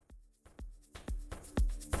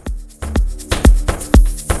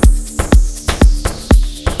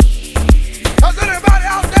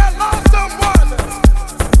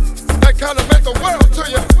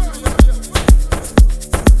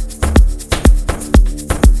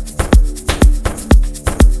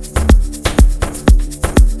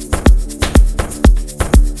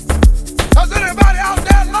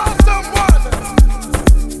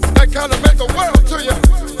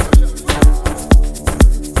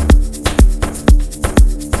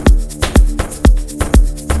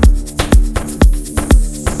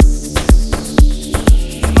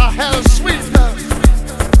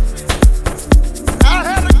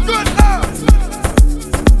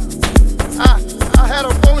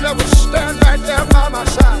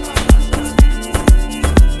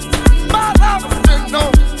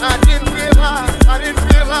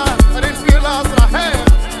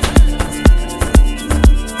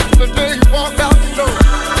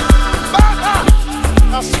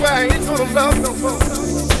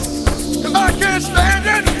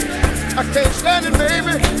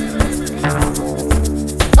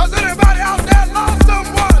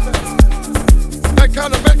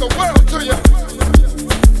world to you?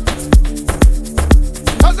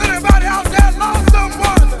 Has anybody out there lost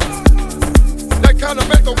someone that kind of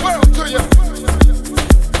make the world to you?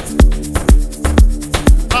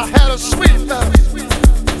 I had a sweet love.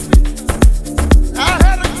 I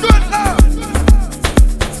had a good love.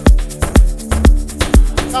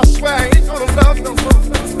 I swear I ain't gonna love no more.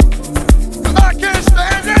 'Cause I can't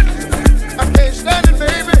stand it. I can't stand it,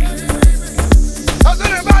 baby. Has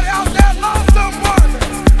anybody out there lost someone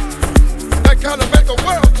that kind of make the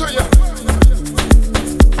world